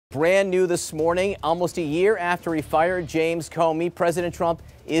Brand new this morning, almost a year after he fired James Comey, President Trump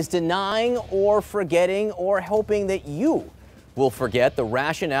is denying or forgetting or hoping that you will forget the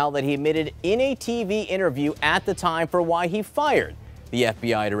rationale that he admitted in a TV interview at the time for why he fired the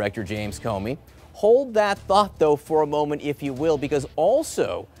FBI Director James Comey. Hold that thought, though, for a moment, if you will, because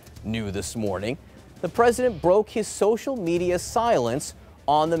also new this morning, the president broke his social media silence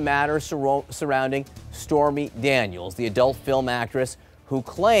on the matter surrounding Stormy Daniels, the adult film actress who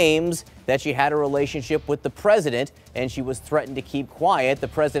claims that she had a relationship with the president and she was threatened to keep quiet. The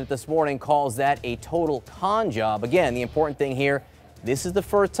president this morning calls that a total con job. Again, the important thing here, this is the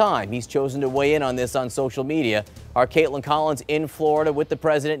first time he's chosen to weigh in on this on social media. Our Caitlin Collins in Florida with the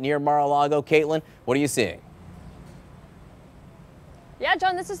president near Mar-a-Lago. Caitlin, what are you seeing? Yeah,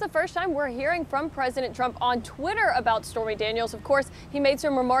 John, this is the first time we're hearing from President Trump on Twitter about Stormy Daniels. Of course, he made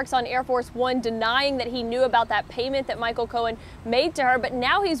some remarks on Air Force One denying that he knew about that payment that Michael Cohen made to her. But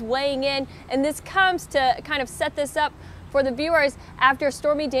now he's weighing in, and this comes to kind of set this up for the viewers after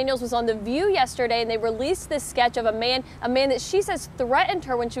Stormy Daniels was on The View yesterday, and they released this sketch of a man that she says threatened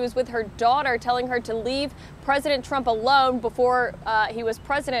her when she was with her daughter, telling her to leave President Trump alone before he was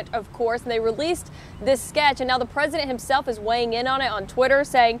president, of course. And they released this sketch, and now the president himself is weighing in on it on Twitter,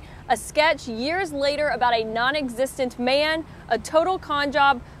 saying a sketch years later about a non-existent man, a total con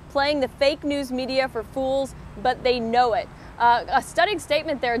job, playing the fake news media for fools, but they know it. A stunning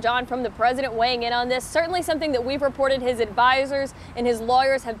statement there, John, from the president weighing in on this. Certainly something that we've reported his advisors and his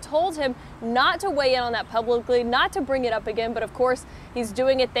lawyers have told him not to weigh in on that publicly, not to bring it up again. But of course, he's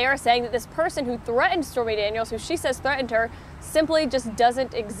doing it there, saying that this person who threatened Stormy Daniels, who she says threatened her, simply just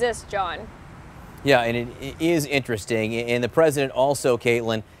doesn't exist, John. Yeah, and it is interesting. And the president also,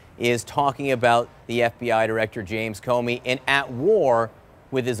 Caitlin, is talking about the FBI Director James Comey and at war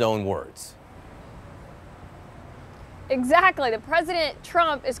with his own words. Exactly. The President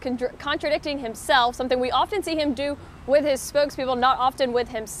Trump is contradicting himself, something we often see him do with his spokespeople, not often with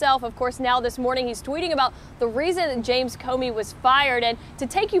himself. Of course, now this morning he's tweeting about the reason that James Comey was fired. And to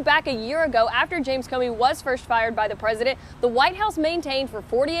take you back a year ago, after James Comey was first fired by the president, the White House maintained for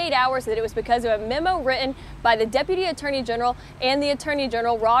 48 hours that it was because of a memo written by the Deputy Attorney General and the Attorney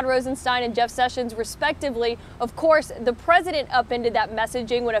General, Rod Rosenstein and Jeff Sessions, respectively. Of course, the president upended that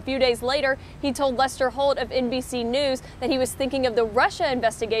messaging when a few days later he told Lester Holt of NBC News that he was thinking of the Russia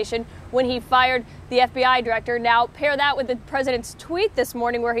investigation when he fired the FBI director. Now, pair that with the president's tweet this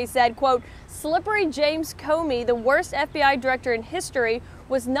morning where he said, quote, "Slippery James Comey, the worst FBI director in history,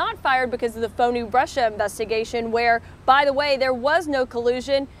 was not fired because of the phony Russia investigation where, by the way, there was no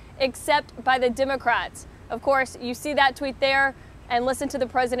collusion except by the Democrats." Of course, you see that tweet there, and listen to the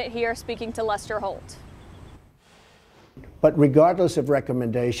president here speaking to Lester Holt. But regardless of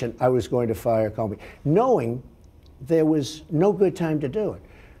recommendation, I was going to fire Comey, knowing there was no good time to do it.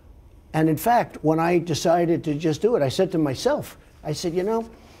 And in fact, when I decided to just do it, I said to myself, I said, you know,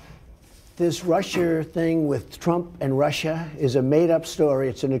 this Russia thing with Trump and Russia is a made-up story.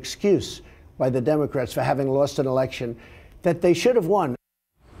 It's an excuse by the Democrats for having lost an election that they should have won.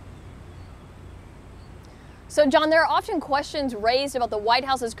 So, John, there are often questions raised about the White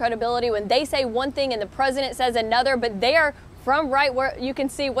House's credibility when they say one thing and the president says another, but they are from right where you can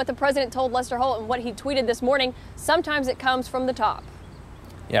see what the president told Lester Holt and what he tweeted this morning. Sometimes it comes from the top.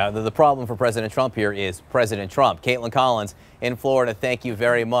 Yeah, the problem for President Trump here is President Trump. Caitlin Collins in Florida, thank you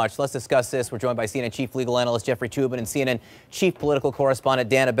very much. Let's discuss this. We're joined by CNN Chief Legal Analyst Jeffrey Toobin and CNN Chief Political Correspondent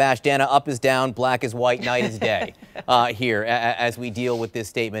Dana Bash. Dana, up is down, black is white, night is day here as we deal with this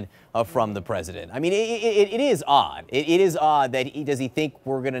statement from the president. I mean, it is odd. It is odd that does he think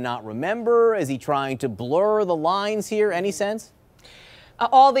we're going to not remember? Is he trying to blur the lines here? Any sense?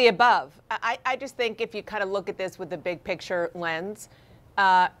 All the above. I just think if you kind of look at this with the big picture lens,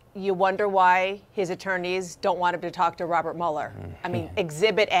 you wonder why his attorneys don't want him to talk to Robert Mueller. I mean,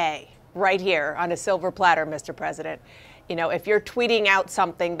 Exhibit A, right here on a silver platter, Mr. President. You know, if you're tweeting out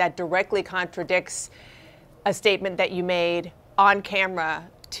something that directly contradicts a statement that you made on camera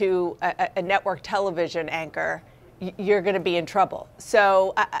to a network television anchor, you're going to be in trouble.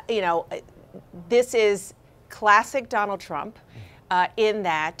 So, you know, this is classic Donald Trump in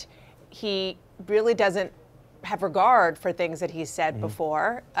that he really doesn't have regard for things that he's said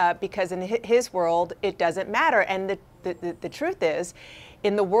before, because in his world, it doesn't matter. And the truth is,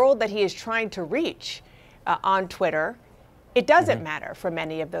 in the world that he is trying to reach on Twitter, it doesn't matter for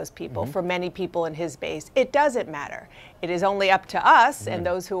many of those people, for many people in his base. It doesn't matter. It is only up to us and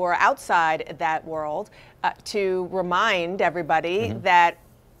those who are outside that world to remind everybody that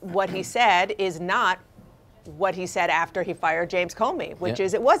what he said is not what he said after he fired James Comey, which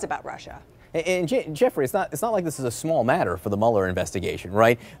is it was about Russia. And Jeffrey, it's not like this is a small matter for the Mueller investigation,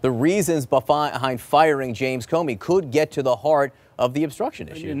 right? The reasons behind firing James Comey could get to the heart of the obstruction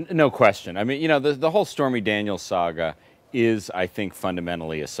issue. No question. I mean, you know, the whole Stormy Daniels saga is, I think,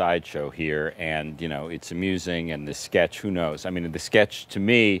 fundamentally a sideshow here, and, you know, it's amusing, and the sketch, who knows? I mean, the sketch, to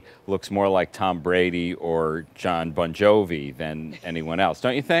me, looks more like Tom Brady or John Bon Jovi than anyone else,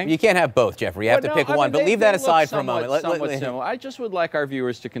 don't you think? You can't have both, Jeffrey. You have to pick one, but leave that aside for a moment. Somewhat similar. I just would like our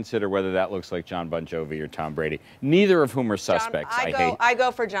viewers to consider whether that looks like John Bon Jovi or Tom Brady, neither of whom are suspects. I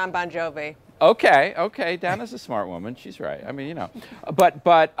go for John Bon Jovi. Okay. Dana's a smart woman. She's right. I mean, you know.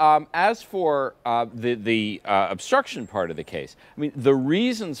 But as for the obstruction part of the case, I mean, the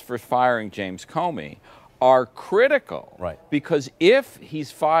reasons for firing James Comey are critical. Right. Because if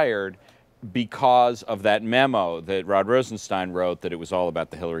he's fired because of that memo that Rod Rosenstein wrote, that it was all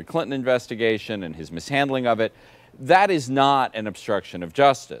about the Hillary Clinton investigation and his mishandling of it, that is not an obstruction of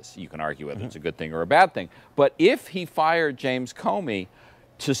justice. You can argue whether it's a good thing or a bad thing. But if he fired James Comey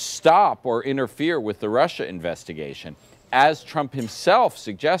to stop or interfere with the Russia investigation, as Trump himself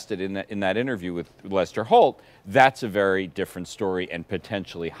suggested in that interview with Lester Holt, that's a very different story and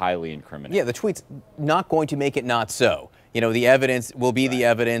potentially highly incriminating. Yeah, the tweet's not going to make it not so. You know, the evidence will be the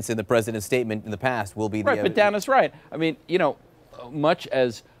evidence, and the president's statement in the past will be the evidence. But Dana's right. I mean, you know, much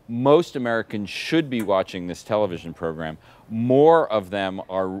as most Americans should be watching this television program, more of them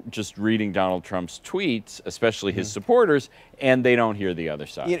are just reading Donald Trump's tweets, especially his supporters, and they don't hear the other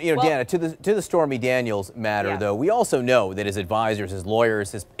side. You know, Dana, to the Stormy Daniels matter, though, we also know that his advisors, his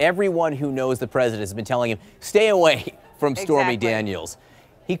lawyers, everyone who knows the president has been telling him, stay away from Stormy Daniels.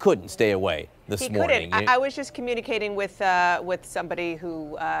 He couldn't stay away this morning. I was just communicating with somebody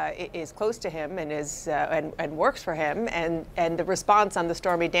who is close to him and is and works for him, and the response on the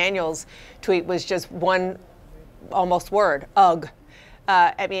Stormy Daniels tweet was just one almost word, ugh.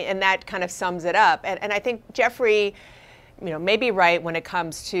 I mean, and that kind of sums it up. And I think Jeffrey, you know, may be right when it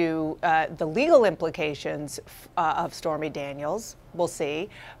comes to the legal implications of Stormy Daniels. We'll see.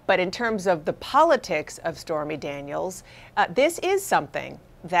 But in terms of the politics of Stormy Daniels, this is something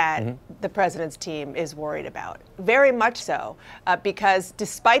that the president's team is worried about. Very much so, because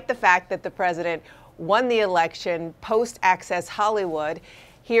despite the fact that the president won the election post-Access Hollywood,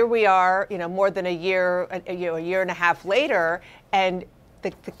 here we are, you know, more than a year and a half later, and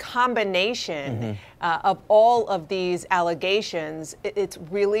the combination of all of these allegations, it's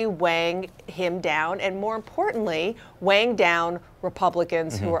really weighing him down, and more importantly, weighing down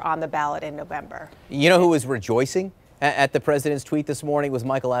Republicans who are on the ballot in November. You know who was rejoicing at the president's tweet this morning was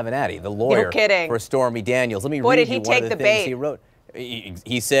Michael Avenatti, the lawyer for Stormy Daniels. Let me read you one of the things he wrote.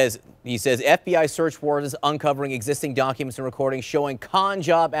 He says FBI search warrants uncovering existing documents and recordings showing con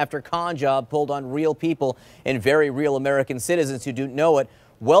job after con job pulled on real people and very real American citizens who don't know it.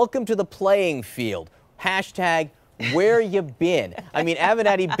 Welcome to the playing field. Hashtag where you been. I mean,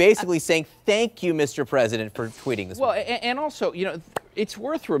 Avenatti basically saying thank you, Mr. President, for tweeting this. Well, and also, you know, it's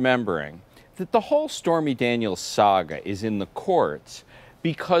worth remembering that the whole Stormy Daniels saga is in the courts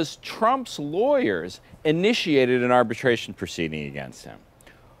because Trump's lawyers initiated an arbitration proceeding against him.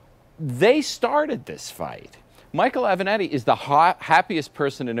 They started this fight. Michael Avenatti is the happiest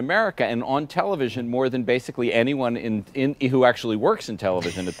person in America and on television more than basically anyone who actually works in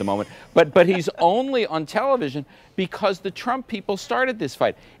television at the moment. But he's only on television because the Trump people started this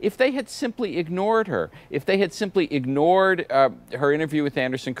fight. If they had simply ignored her, if they had simply ignored her interview with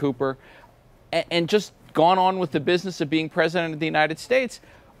Anderson Cooper and just gone on with the business of being president of the United States,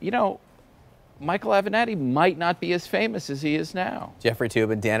 you know, Michael Avenatti might not be as famous as he is now. Jeffrey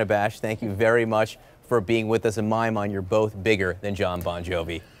Toobin, Dana Bash, thank you very much for being with us. In my mind, you're both bigger than John Bon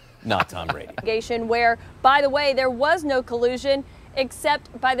Jovi, not Tom Brady. Where, by the way, there was no collusion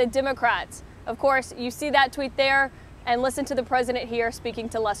except by the Democrats. Of course, you see that tweet there, and listen to the president here speaking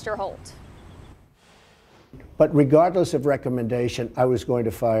to Lester Holt. But regardless of recommendation, I was going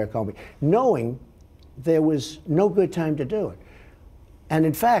to fire Comey, knowing there was no good time to do it. And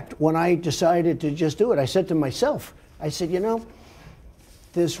in fact, when I decided to just do it, I said to myself, I said, you know,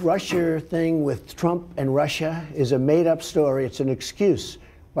 this Russia thing with Trump and Russia is a made-up story. It's an excuse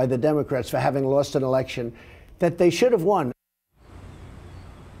by the Democrats for having lost an election that they should have won.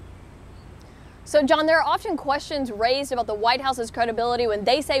 So, John, there are often questions raised about the White House's credibility when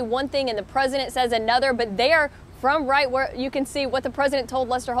they say one thing and the president says another, but they are from right where you can see what the president told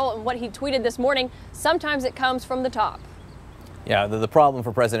Lester Holt and what he tweeted this morning. Sometimes it comes from the top. Yeah, the problem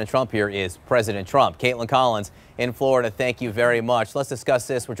for President Trump here is President Trump. Caitlin Collins in Florida. Thank you very much. Let's discuss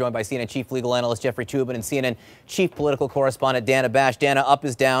this. We're joined by CNN Chief Legal Analyst Jeffrey Toobin and CNN Chief Political Correspondent Dana Bash. Dana, up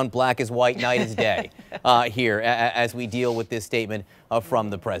is down, black is white, night is day here as we deal with this statement from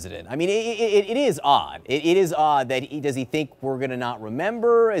the president. I mean, it is odd. It is odd that does he think we're going to not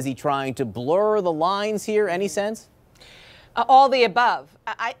remember? Is he trying to blur the lines here? Any sense? All the above.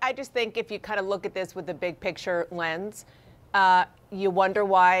 I just think if you kind of look at this with the big picture lens, you wonder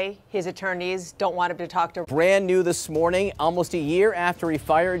why his attorneys don't want him to talk to. Brand new this morning, almost a year after he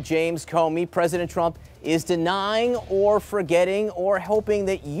fired James Comey, President Trump is denying or forgetting or hoping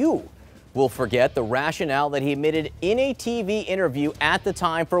that you will forget the rationale that he admitted in a TV interview at the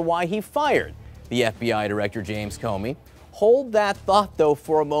time for why he fired the FBI Director James Comey. Hold that thought, though,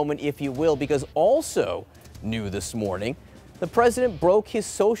 for a moment, if you will, because also new this morning, the president broke his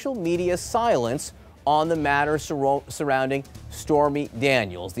social media silence on the matter surrounding Stormy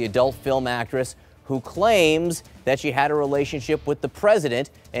Daniels, the adult film actress who claims that she had a relationship with the president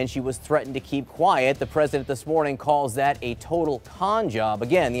and she was threatened to keep quiet. The president this morning calls that a total con job.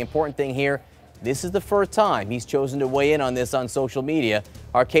 Again, the important thing here, this is the first time he's chosen to weigh in on this on social media.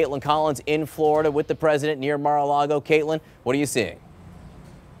 Our Caitlin Collins in Florida with the president near Mar-a-Lago. Caitlin, what are you seeing?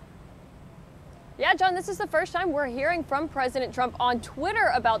 Yeah, John, this is the first time we're hearing from President Trump on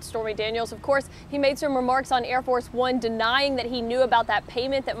Twitter about Stormy Daniels. Of course, he made some remarks on Air Force One denying that he knew about that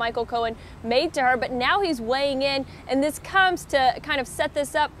payment that Michael Cohen made to her. But now he's weighing in, and this comes to kind of set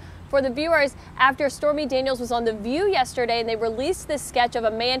this up for the viewers after Stormy Daniels was on The View yesterday and they released this sketch of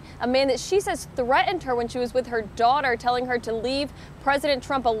a man that she says threatened her when she was with her daughter, telling her to leave President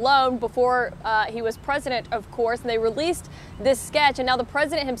Trump alone before he was president, of course. And they released this sketch, and now the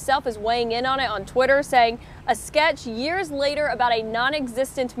president himself is weighing in on it on Twitter, saying a sketch years later about a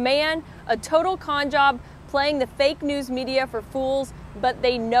non-existent man, a total con job, playing the fake news media for fools, but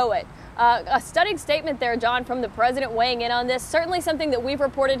they know it. A stunning statement there, John, from the president weighing in on this. Certainly something that we've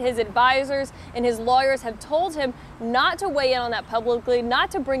reported his advisors and his lawyers have told him not to weigh in on that publicly,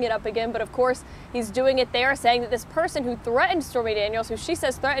 not to bring it up again. But of course, he's doing it there, saying that this person who threatened Stormy Daniels, who she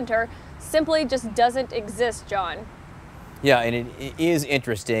says threatened her, simply just doesn't exist, John. Yeah, and it is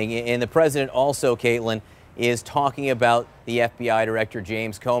interesting. And the president also, Caitlin, is talking about the FBI Director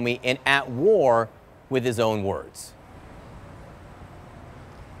James Comey and at war with his own words.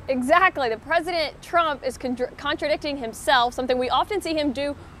 Exactly. The President Trump is contradicting himself, something we often see him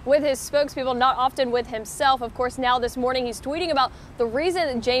do with his spokespeople, not often with himself. Of course, now this morning he's tweeting about the reason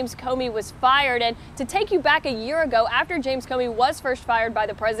that James Comey was fired. And to take you back a year ago, after James Comey was first fired by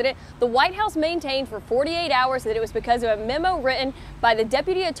the president, the White House maintained for 48 hours that it was because of a memo written by the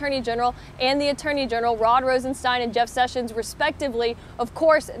Deputy Attorney General and the Attorney General, Rod Rosenstein and Jeff Sessions, respectively. Of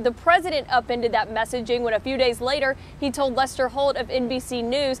course, the president upended that messaging when a few days later he told Lester Holt of NBC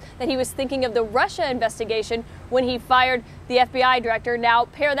News that he was thinking of the Russia investigation when he fired the FBI director. Now,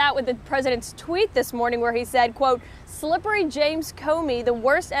 pair that with the president's tweet this morning where he said, quote, "Slippery James Comey, the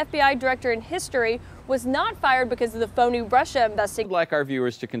worst FBI director in history, was not fired because of the phony Russia investigation." I'd like our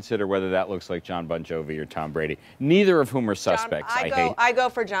viewers to consider whether that looks like John Bon Jovi or Tom Brady, neither of whom are suspects. I go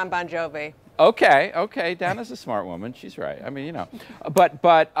for John Bon Jovi. Okay. Dana's a smart woman. She's right. I mean, you know.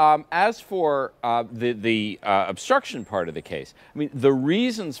 But as for the obstruction part of the case, I mean, the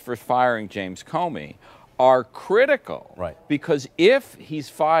reasons for firing James Comey are critical. Right. Because if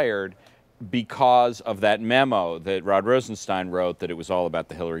he's fired because of that memo that Rod Rosenstein wrote, that it was all about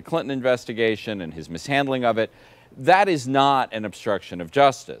the Hillary Clinton investigation and his mishandling of it, that is not an obstruction of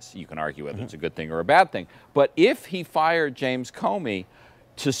justice. You can argue whether it's a good thing or a bad thing. But if he fired James Comey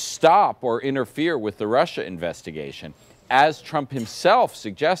to stop or interfere with the Russia investigation, as Trump himself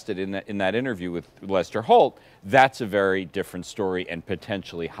suggested in that interview with Lester Holt, that's a very different story and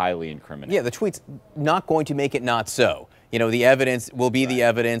potentially highly incriminating. Yeah, the tweet's not going to make it not so. You know, the evidence will be the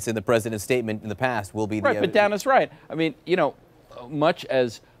evidence, and the president's statement in the past will be the evidence. Right, but Dana's right. I mean, you know, much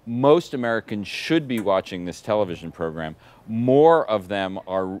as most Americans should be watching this television program, more of them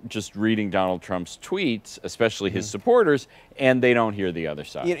are just reading Donald Trump's tweets, especially his supporters, and they don't hear the other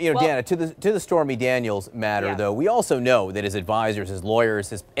side. You know, Dana, to the Stormy Daniels matter, though, we also know that his advisors, his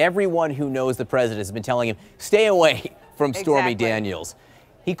lawyers, everyone who knows the president has been telling him, stay away from Stormy Daniels.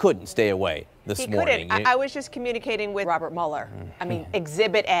 He couldn't stay away this morning. I was just communicating with Robert Mueller. I mean,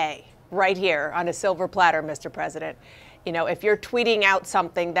 Exhibit A, right here on a silver platter, Mr. President. You know, if you're tweeting out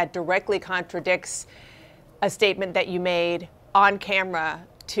something that directly contradicts a statement that you made on camera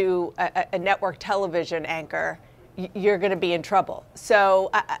to a network television anchor, you're going to be in trouble.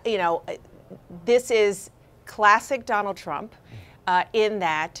 So, you know, this is classic Donald Trump in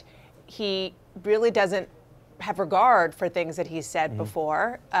that he really doesn't have regard for things that he said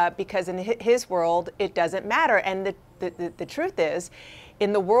before, because in his world, it doesn't matter. And the truth is,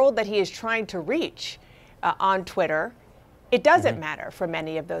 in the world that he is trying to reach on Twitter, it doesn't matter for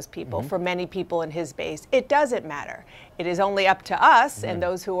many of those people, for many people in his base. It doesn't matter. It is only up to us and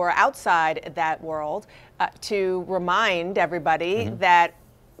those who are outside that world to remind everybody that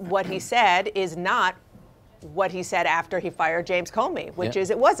what he said is not what he said after he fired James Comey, which is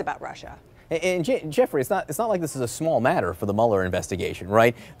it was about Russia. And Jeffrey, it's not like this is a small matter for the Mueller investigation,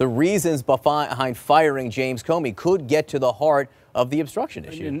 right? The reasons behind firing James Comey could get to the heart of the obstruction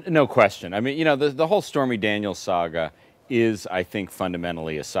issue. No question. I mean, you know, the whole Stormy Daniels saga is, I think,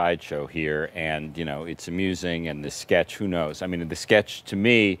 fundamentally a sideshow here, and, you know, it's amusing, and the sketch, who knows? I mean, the sketch, to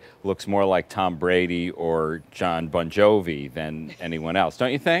me, looks more like Tom Brady or John Bon Jovi than anyone else,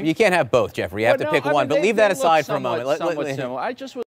 don't you think? You can't have both, Jeffrey. You have to pick one, but leave that aside for a moment. Somewhat similar. I just